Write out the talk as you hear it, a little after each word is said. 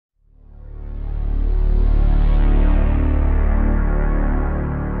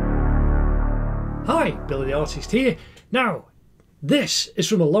Billy the Artist here. Now, this is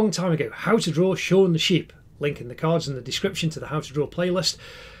from a long time ago, How to Draw Shaun the Sheep. Link in the cards and the description to the How to Draw playlist.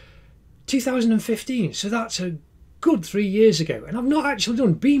 2015, so that's a good 3 years ago. And I've not actually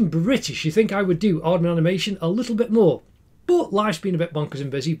done, being British, you think I would do Aardman animation a little bit more. But life's been a bit bonkers and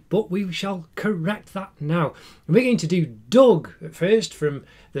busy, but we shall correct that now. And we're going to do Doug at first from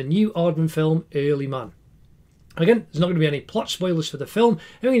the new Aardman film, Early Man. Again, there's not going to be any plot spoilers for the film.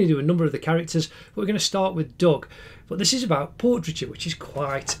 I'm going to do a number of the characters, but we're going to start with Doug. But this is about portraiture, which is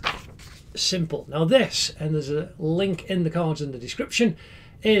quite simple. Now this, and there's a link in the cards in the description,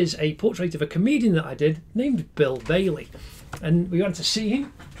 is a portrait of a comedian that I did named Bill Bailey. And we went to see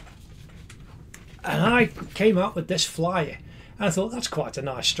him, and I came out with this flyer. And I thought, that's quite a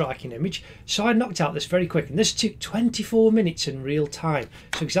nice striking image. So I knocked out this very quick, and this took 24 minutes in real time.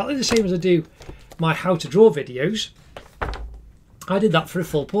 So exactly the same as I do my how to draw videos. I did that for a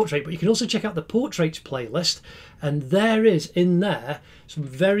full portrait, but you can also check out the portraits playlist, and there is in there some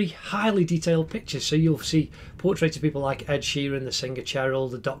very highly detailed pictures. So you'll see portraits of people like Ed Sheeran, the singer Cheryl,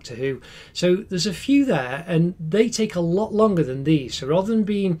 the Doctor Who. So there's a few there, and they take a lot longer than these. So rather than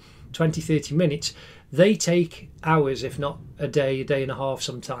being 20-30 minutes, they take hours, if not a day and a half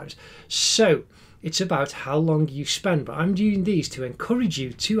sometimes. So it's about how long you spend, but I'm doing these to encourage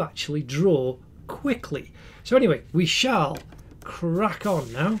you to actually draw quickly. So anyway, we shall crack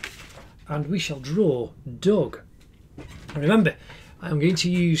on now, and we shall draw Doug. Remember, I'm going to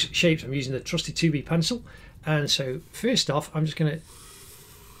use shapes. I'm using the trusty 2B pencil, and so first off I'm just going to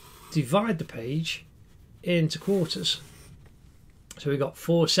divide the page into quarters. So we've got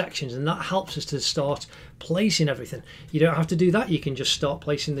 4 sections, and that helps us to start placing everything. You don't have to do that, you can just start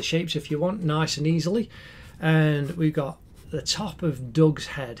placing the shapes if you want, nice and easily. And we've got the top of Doug's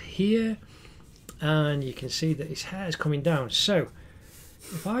head here, and you can see that his hair is coming down. So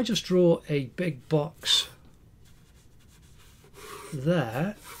if I just draw a big box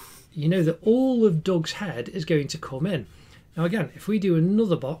there, you know that all of Doug's head is going to come in. Now again, if we do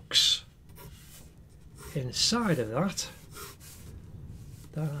another box inside of that,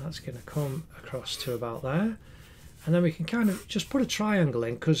 that's going to come across to about there, and then we can kind of just put a triangle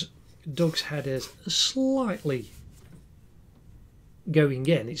in because Doug's head is slightly going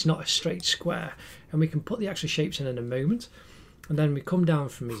in, it's not a straight square, and we can put the actual shapes in a moment. And then we come down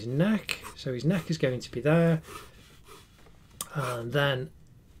from his neck, so his neck is going to be there, and then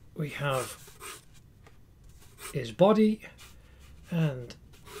we have his body, and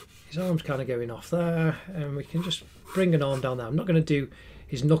his arm's kind of going off there, and we can just bring an arm down there. I'm not going to do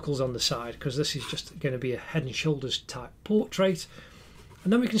his knuckles on the side because this is just going to be a head and shoulders type portrait.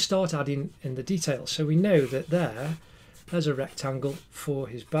 And then we can start adding in the details. So we know that there's a rectangle for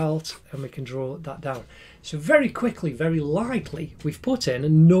his belt, and we can draw that down. So very quickly, very lightly, we've put in a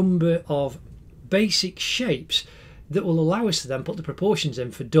number of basic shapes that will allow us to then put the proportions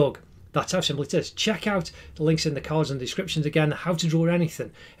in for Doug. That's how simple it is. Check out the links in the cards and descriptions again, how to draw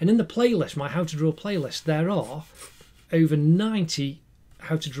anything. And in the playlist, my how to draw playlist, there are over 90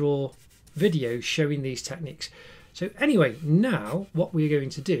 how to draw videos showing these techniques. So anyway, now what we're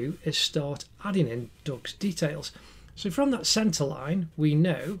going to do is start adding in Doug's details. So from that centre line, we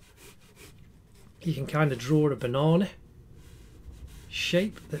know you can kind of draw a banana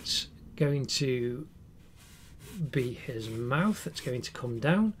shape that's going to be his mouth, that's going to come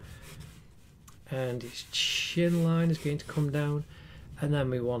down, and his chin line is going to come down, and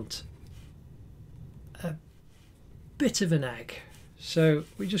then we want a bit of an egg. So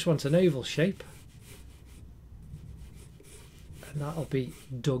we just want an oval shape, and that'll be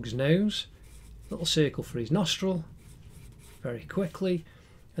Doug's nose, little circle for his nostril, very quickly,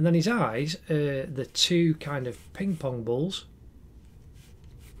 and then his eyes are the 2 kind of ping pong balls,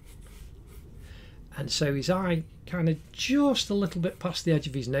 and so his eye kind of just a little bit past the edge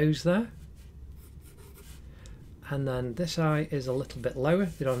of his nose there, and then this eye is a little bit lower,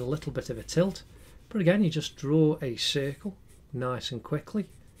 they're on a little bit of a tilt, but again you just draw a circle nice and quickly,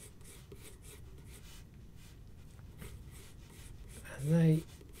 and there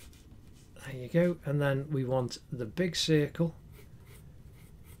you go. And then we want the big circle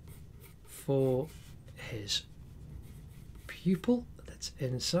for his pupil that's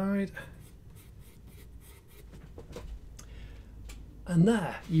inside, and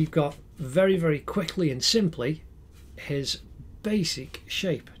there you've got very, very quickly and simply his basic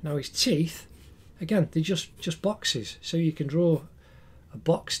shape. Now his teeth, again, they're just boxes, so you can draw a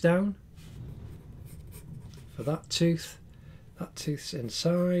box down for that tooth. That tooth's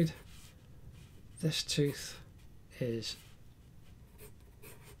inside, this tooth is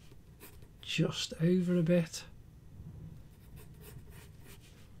just over a bit,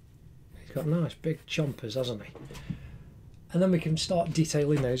 He's got nice big chompers, hasn't he? And then we can start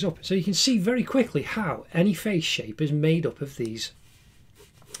detailing those up. So you can see very quickly how any face shape is made up of these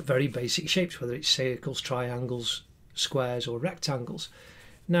very basic shapes, whether it's circles, triangles, squares or rectangles.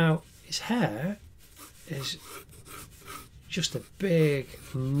 Now his hair is just a big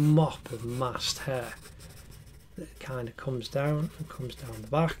mop of massed hair that kind of comes down and comes down the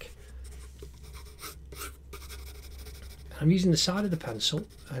back. I'm using the side of the pencil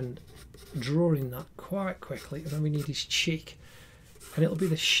and drawing that quite quickly, and then we need his cheek, and it'll be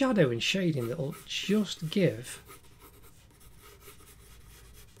the shadow and shading that will just give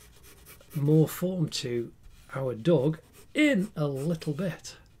more form to our dog in a little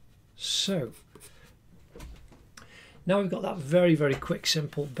bit. So now we've got that very, very quick,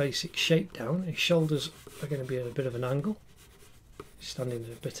 simple, basic shape down. His shoulders are going to be at a bit of an angle. He's standing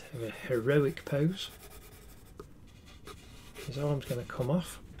in a bit of a heroic pose. His arm's going to come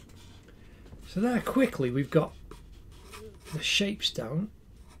off. So there, quickly, we've got the shapes down.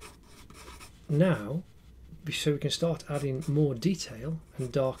 Now, so we can start adding more detail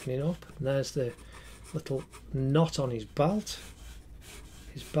and darkening up. And there's the little knot on his belt.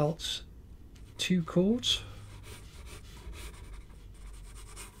 His belt's 2 cords.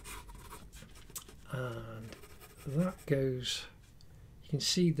 And that goes, you can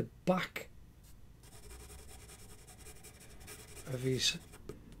see the back of his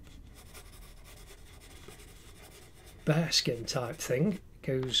bearskin type thing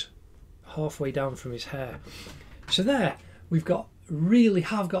goes halfway down from his hair. So there we've got, really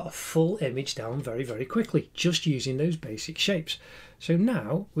have got a full image down very, very quickly, just using those basic shapes. So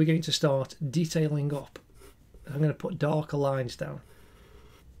now we're going to start detailing up. I'm going to put darker lines down.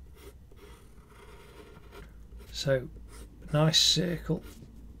 So nice circle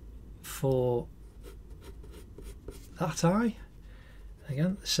for that eye.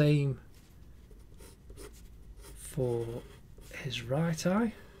 Again, the same for his right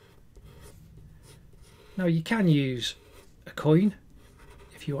eye. Now you can use a coin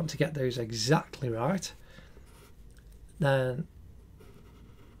if you want to get those exactly right. Then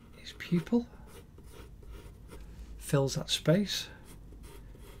his pupil fills that space.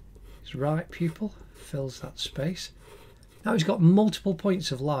 His right pupil fills that space. Now he's got multiple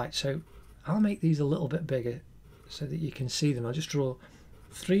points of light, so I'll make these a little bit bigger so that you can see them. I'll just draw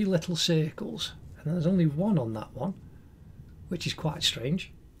 3 little circles, and there's only one on that one, which is quite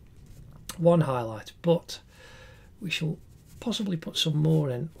strange. 1 highlight, but we shall possibly put some more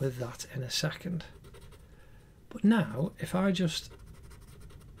in with that in a second. But now if I just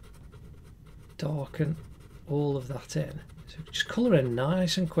darken all of that in, so just colour in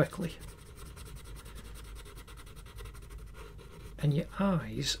nice and quickly, and your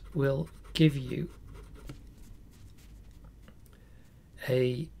eyes will give you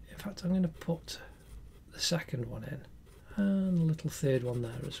in fact I'm going to put the second one in and a little third one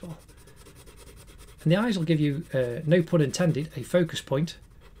there as well, and the eyes will give you, no pun intended, a focus point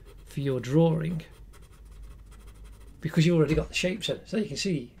for your drawing, because you already got the shapes in. So you can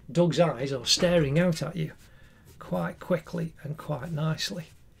see Doug's eyes are staring out at you quite quickly and quite nicely.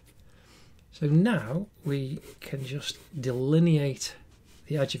 So now we can just delineate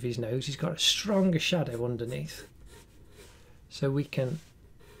the edge of his nose. He's got a stronger shadow underneath, so we can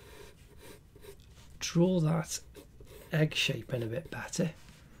draw that egg shape in a bit better,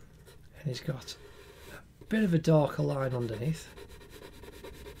 and he's got a bit of a darker line underneath,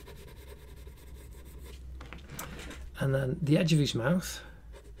 and then the edge of his mouth,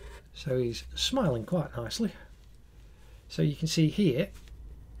 so he's smiling quite nicely. So you can see here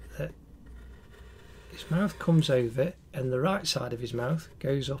that his mouth comes over and the right side of his mouth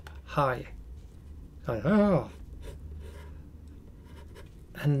goes up higher, like, oh.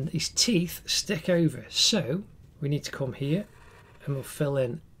 And his teeth stick over, so we need to come here and we'll fill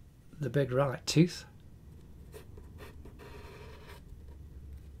in the big right tooth,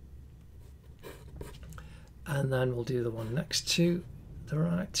 and then we'll do the one next to the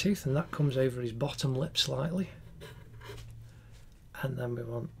right tooth, and that comes over his bottom lip slightly, and then we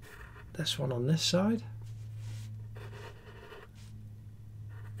want this one on this side,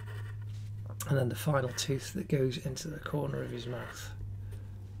 and then the final tooth that goes into the corner of his mouth.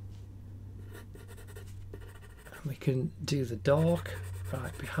 And we can do the dark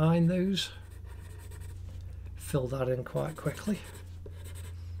right behind those, fill that in quite quickly,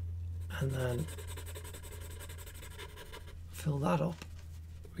 and then fill that up.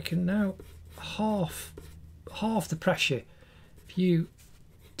 We can now half the pressure. If you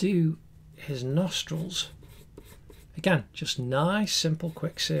do his nostrils, again, just nice, simple,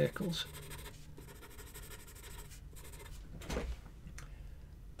 quick circles.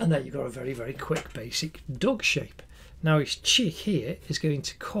 And there you've got a very, very quick basic dog shape. Now his cheek here is going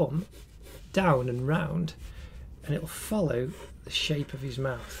to come down and round, and it will follow the shape of his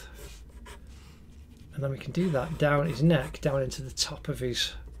mouth. And then we can do that down his neck, down into the top of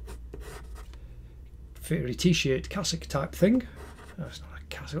his furry t-shirt cassock type thing. No, it's not a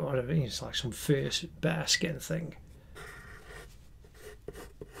cassock, whatever, it's like some fur bear skin thing.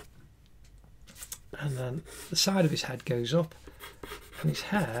 And then the side of his head goes up, and his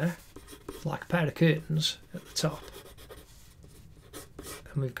hair is like a pair of curtains at the top.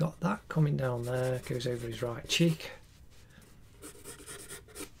 And we've got that coming down there, goes over his right cheek.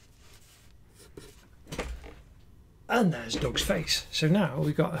 And there's Doug's face. So now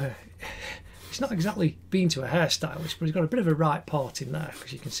we've got a... It's not exactly been to a hairstylist, but he's got a bit of a right part in there,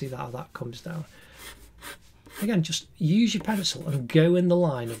 because you can see that how that comes down. Again, just use your pencil and go in the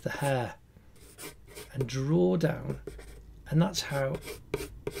line of the hair and draw down, and that's how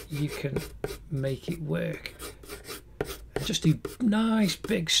you can make it work. And just do nice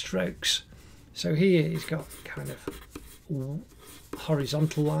big strokes. So here he's got kind of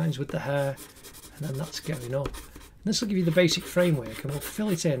horizontal lines with the hair, and then that's going up. And this will give you the basic framework, and we'll fill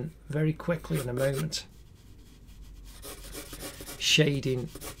it in very quickly in a moment. Shading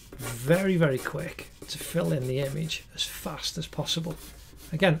very, very quick to fill in the image as fast as possible.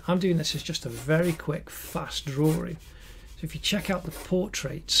 Again, I'm doing this as just a very quick, fast drawing. So if you check out the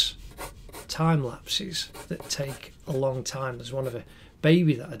portraits, time lapses that take a long time. There's one of a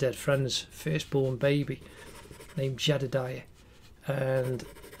baby that I did, friend's firstborn baby, named Jedediah, and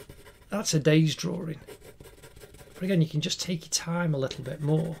that's a day's drawing. But again, you can just take your time a little bit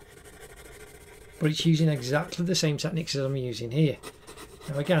more. But it's using exactly the same techniques as I'm using here.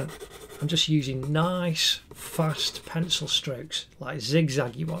 Now again, I'm just using nice, fast pencil strokes, like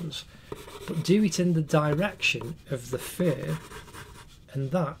zigzaggy ones, but do it in the direction of the fur,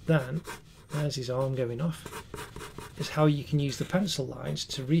 and that then, there's his arm going off, is how you can use the pencil lines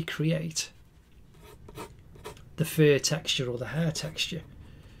to recreate the fur texture or the hair texture.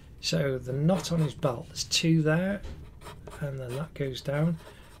 So the knot on his belt, there's two there, and then that goes down,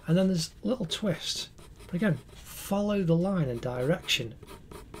 and then there's little twists. But again, follow the line and direction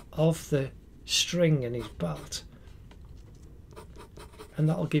of the string in his belt, and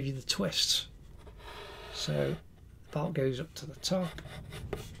that'll give you the twists. So the belt goes up to the top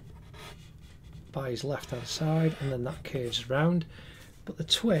by his left hand side, and then that curves around, but the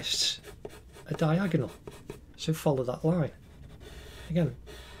twists are diagonal, so follow that line. Again,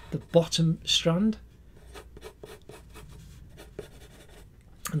 the bottom strand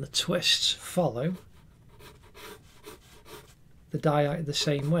and the twists follow the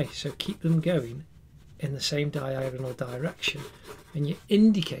same way, so keep them going in the same diagonal direction, and you're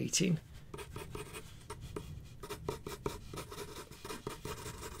indicating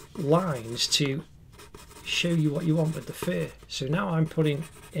lines to show you what you want with the fur. So now I'm putting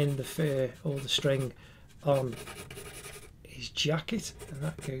in the fur or the string on his jacket, and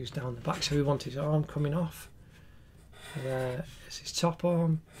that goes down the back, so we want his arm coming off. There is his top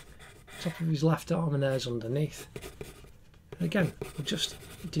arm, top of his left arm, and there's underneath. And again, we'll just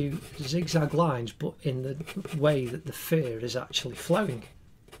do zigzag lines, but in the way that the fur is actually flowing.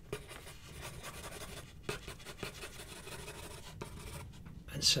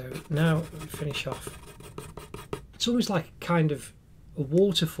 And so now we finish off. It's almost like kind of a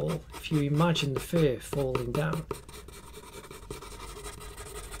waterfall if you imagine the fur falling down.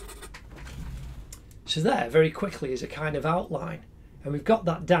 So there, very quickly, is a kind of outline, and we've got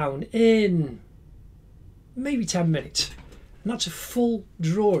that down in maybe 10 minutes. And that's a full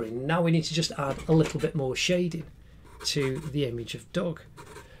drawing. Now we need to just add a little bit more shading to the image of Doug.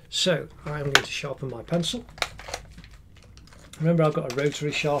 So I'm going to sharpen my pencil. Remember, I've got a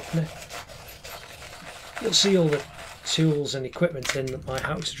rotary sharpener. You'll see all the tools and equipment in my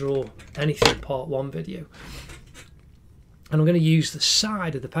How to Draw Anything Part 1 video. And I'm going to use the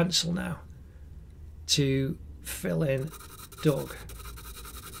side of the pencil now to fill in Doug.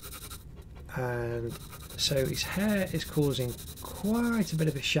 And so his hair is causing quite a bit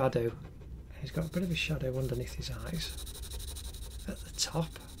of a shadow. He's got a bit of a shadow underneath his eyes at the top.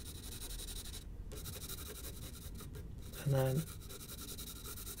 And then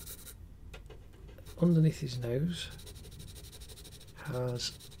underneath his nose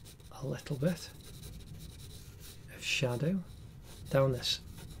has a little bit of shadow down this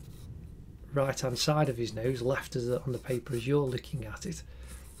right hand side of his nose, left as on the paper as you're looking at it.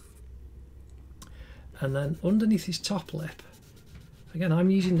 And then underneath his top lip, again I'm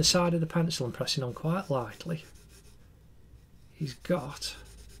using the side of the pencil and pressing on quite lightly, he's got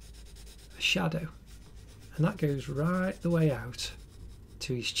a shadow, and that goes right the way out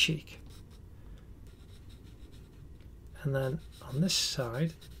to his cheek. And then on this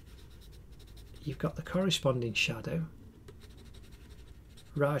side you've got the corresponding shadow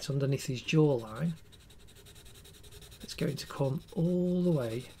right underneath his jawline. It's going to come all the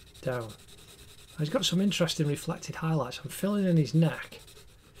way down. He's got some interesting reflected highlights. I'm filling in his neck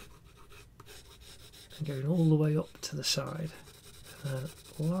and going all the way up to the side, and then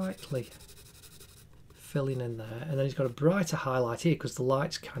lightly filling in there. And then he's got a brighter highlight here because the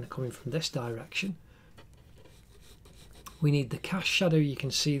light's kind of coming from this direction. We need the cast shadow you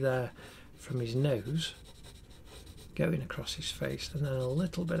can see there from his nose going across his face, and then a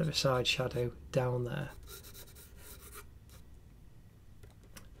little bit of a side shadow down there,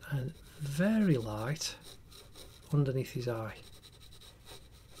 and very light underneath his eye.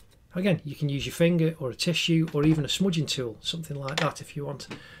 Again, you can use your finger or a tissue or even a smudging tool, something like that if you want.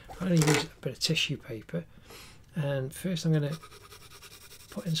 I'm going to use a bit of tissue paper, and first I'm going to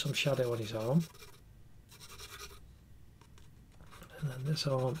put in some shadow on his arm. And then this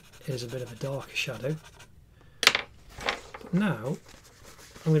arm is a bit of a darker shadow. But now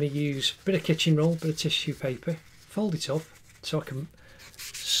I'm going to use a bit of kitchen roll, bit of tissue paper, fold it up so I can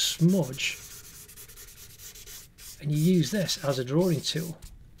smudge, and you use this as a drawing tool,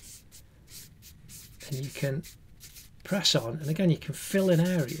 and you can press on, and again you can fill in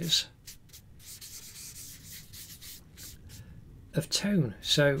areas of tone,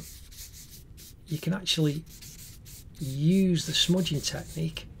 so you can actually use the smudging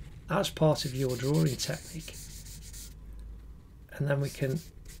technique as part of your drawing technique. And then we can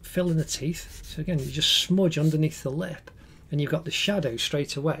fill in the teeth. So again, you just smudge underneath the lip and you've got the shadow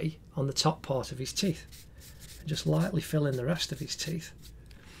straight away on the top part of his teeth, and just lightly fill in the rest of his teeth.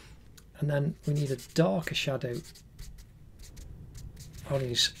 And then we need a darker shadow on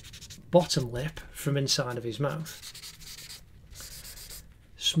his bottom lip from inside of his mouth.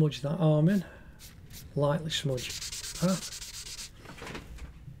 Smudge that arm in, lightly smudge that.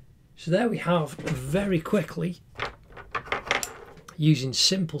 So there we have, very quickly, using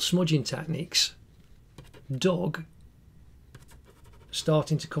simple smudging techniques, Doug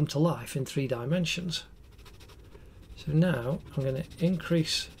starting to come to life in 3 dimensions. So now I'm going to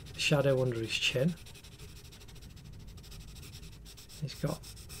increase the shadow under his chin. He's got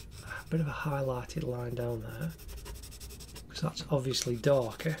a bit of a highlighted line down there because that's obviously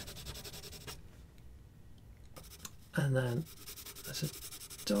darker. And then there's a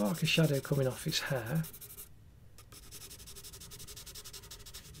darker shadow coming off his hair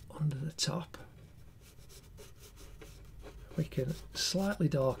under the top. We can slightly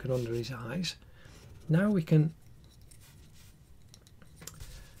darken under his eyes. Now we can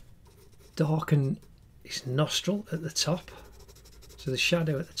darken his nostril at the top, so the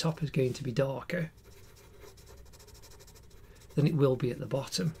shadow at the top is going to be darker than it will be at the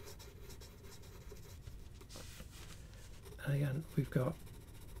bottom. And again, we've got,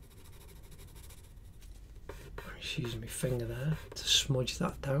 I'm just using my finger there to smudge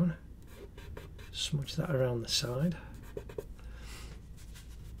that down, smudge that around the side.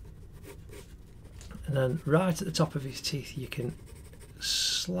 And then right at the top of his teeth you can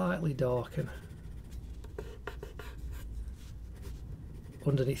slightly darken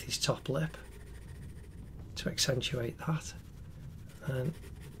underneath his top lip to accentuate that. And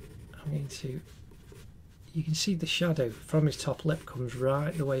I'm going to, you can see the shadow from his top lip comes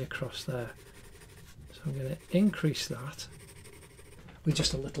right the way across there. So I'm going to increase that with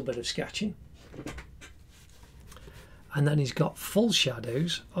just a little bit of sketching. And then he's got full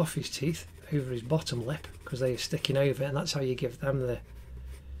shadows off his teeth over his bottom lip because they are sticking over, and that's how you give them the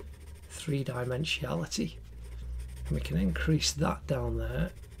 3-dimensionality. And we can increase that down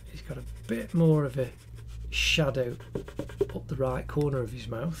there. He's got a bit more of a shadow up the right corner of his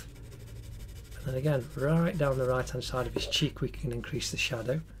mouth, and then again right down the right hand side of his cheek we can increase the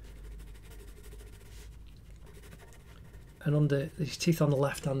shadow, and under his teeth on the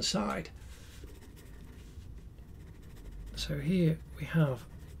left hand side. So here we have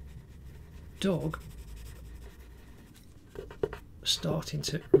Doug starting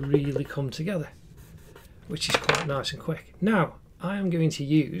to really come together, which is quite nice and quick. Now I am going to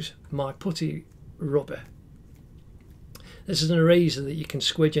use my putty rubber. This is an eraser that you can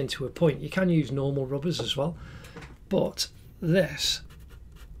squidge into a point. You can use normal rubbers as well, but this,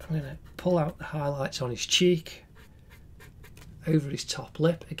 I'm going to pull out the highlights on his cheek, over his top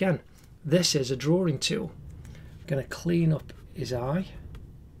lip. Again, this is a drawing tool. I'm going to clean up his eye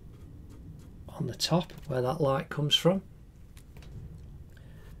on the top where that light comes from,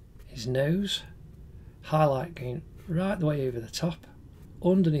 his nose, highlight going right the way over the top,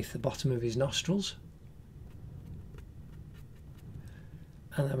 underneath the bottom of his nostrils,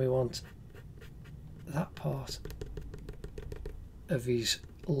 And then we want that part of his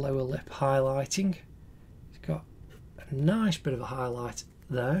lower lip highlighting. He's got a nice bit of a highlight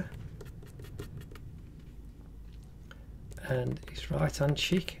there. And his right hand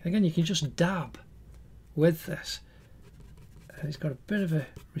cheek. Again, you can just dab with this. And he's got a bit of a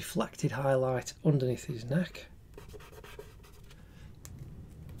reflected highlight underneath his neck.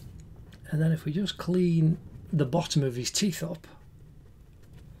 And then if we just clean the bottom of his teeth up,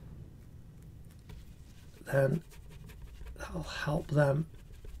 then that'll help them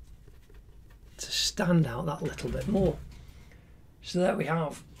to stand out that little bit more. So there we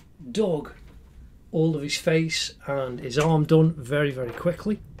have Doug, all of his face and his arm done very, very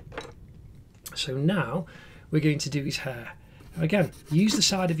quickly. So now we're going to do his hair. And again, use the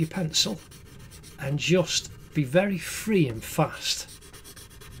side of your pencil and just be very free and fast.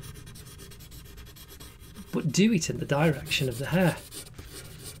 But do it in the direction of the hair.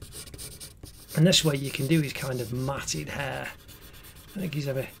 And this way you can do his kind of matted hair. I think he's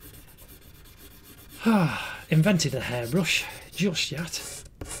ever invented a hairbrush just yet.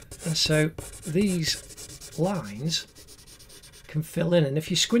 And so these lines can fill in, and if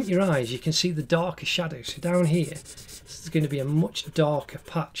you squint your eyes you can see the darker shadows. So down here there's going to be a much darker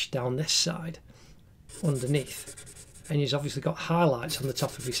patch down this side underneath, and he's obviously got highlights on the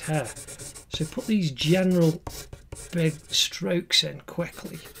top of his hair. So put these general big strokes in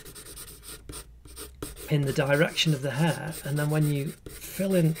quickly in the direction of the hair, and then when you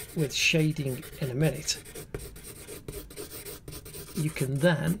fill in with shading in a minute, you can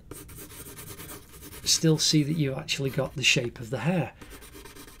then still see that you actually got the shape of the hair.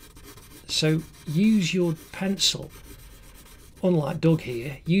 So use your pencil, unlike Doug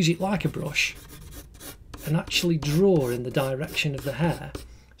here, use it like a brush and actually draw in the direction of the hair,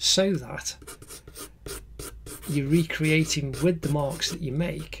 so that you're recreating with the marks that you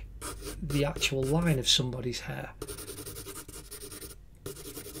make the actual line of somebody's hair.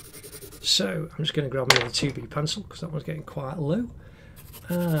 So I'm just going to grab another 2B pencil because that one's getting quite low,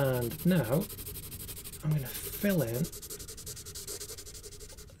 and now I'm going to fill in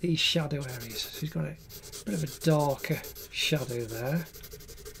these shadow areas. So he's got a bit of a darker shadow there,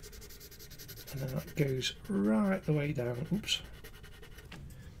 and then that goes right the way down. Oops.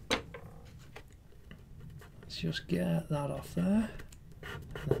 Let's just get that off there,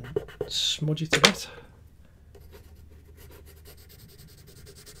 and then smudge it a bit.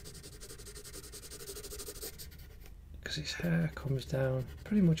 Because his hair comes down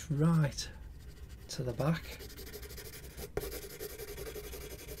pretty much right to the back.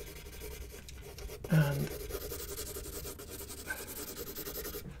 And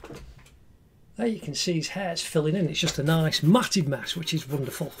there you can see his hair's filling in. It's just a nice matted mess, which is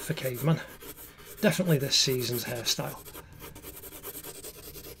wonderful for Caveman. Definitely this season's hairstyle.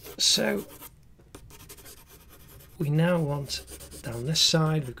 So we now want down this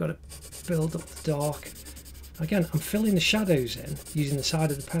side, we've got to build up the dark. Again, I'm filling the shadows in using the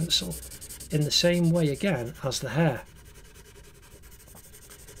side of the pencil in the same way again as the hair.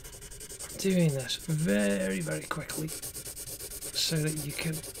 I'm doing this very, very quickly so that you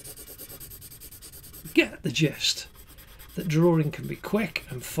can get the gist that drawing can be quick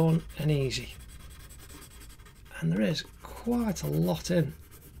and fun and easy. And there is quite a lot in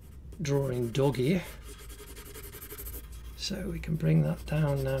drawing Doug here. So we can bring that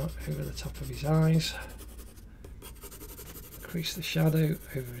down now over the top of his eyes. Increase the shadow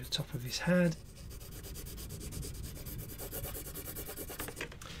over the top of his head.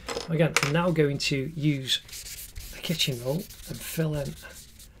 Again, I'm now going to use a kitchen roll and fill in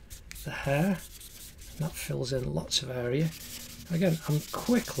the hair. And that fills in lots of area. Again, I'm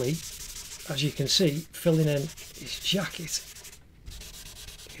quickly, as you can see, filling in his jacket,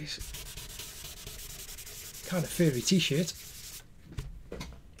 his kind of furry t-shirt,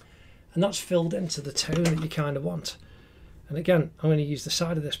 and that's filled into the tone that you kind of want. And again, I'm going to use the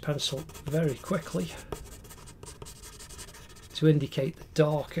side of this pencil very quickly to indicate the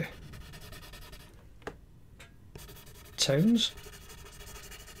darker tones.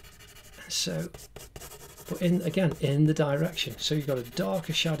 So, but in again in the direction. So you've got a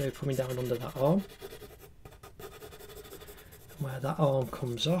darker shadow coming down under that arm, and where that arm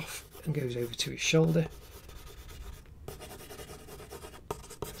comes off and goes over to his shoulder.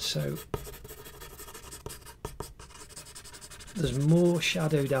 So there's more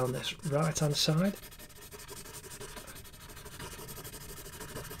shadow down this right hand side,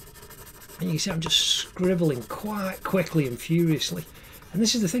 and you see I'm just scribbling quite quickly and furiously. And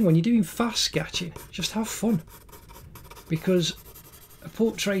this is the thing, when you're doing fast sketching, just have fun, because a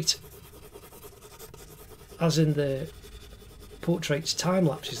portrait, as in the portraits time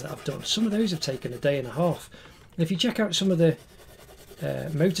lapses that I've done, some of those have taken a day and a half. And if you check out some of the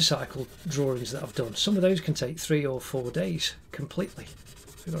motorcycle drawings that I've done, some of those can take 3 or 4 days completely.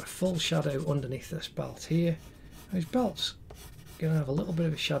 We've got a full shadow underneath this belt here. Those belts are going to have a little bit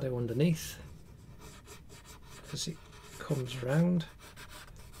of a shadow underneath as it comes round.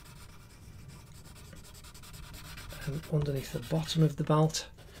 And underneath the bottom of the belt.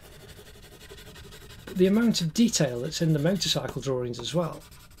 But the amount of detail that's in the motorcycle drawings as well,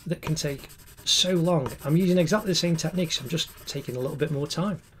 that can take so long. I'm using exactly the same techniques, I'm just taking a little bit more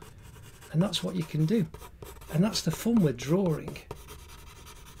time. And that's what you can do. And that's the fun with drawing.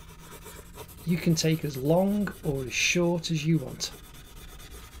 You can take as long or as short as you want.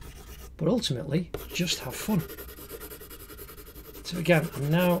 But ultimately, just have fun. So again, I'm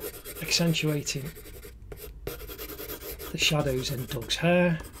now accentuating the shadows in Doug's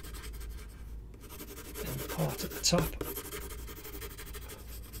hair and the part at the top,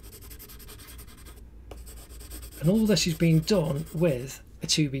 and all this is being done with a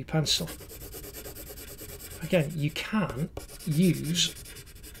 2B pencil. Again, you can use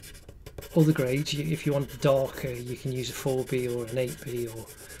other grades. If you want darker, you can use a 4B or an 8B or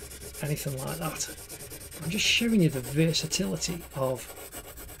anything like that. I'm just showing you the versatility of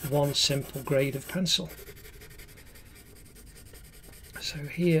one simple grade of pencil. So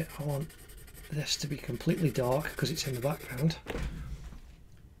here I want this to be completely dark because it's in the background,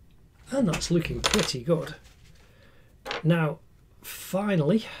 and that's looking pretty good. Now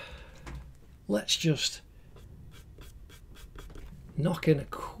finally, let's just knock in a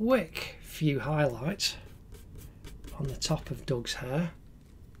quick few highlights on the top of Doug's hair.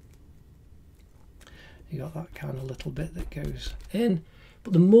 You got that kind of little bit that goes in,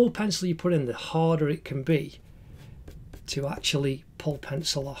 but the more pencil you put in, the harder it can be to actually pull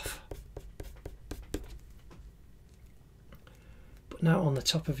pencil off. But now on the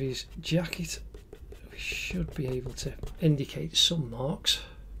top of his jacket, we should be able to indicate some marks.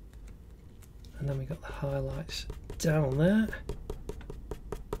 And then we got the highlights down there.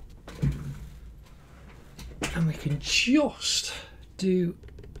 And we can just do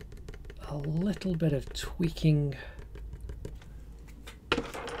a little bit of tweaking and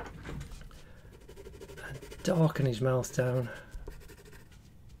darken his mouth down.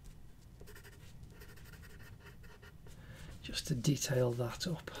 Just to detail that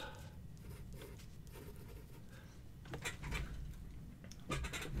up.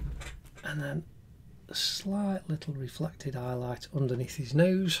 And then a slight little reflected highlight underneath his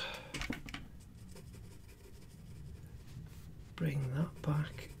nose. Bring that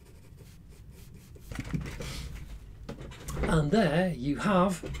back. And there you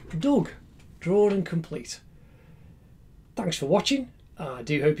have Doug, drawn and complete. Thanks for watching. I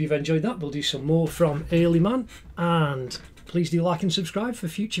do hope you've enjoyed that. We'll do some more from Earlyman, and please do like and subscribe for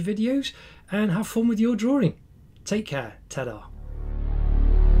future videos, and have fun with your drawing. Take care. Ta-da.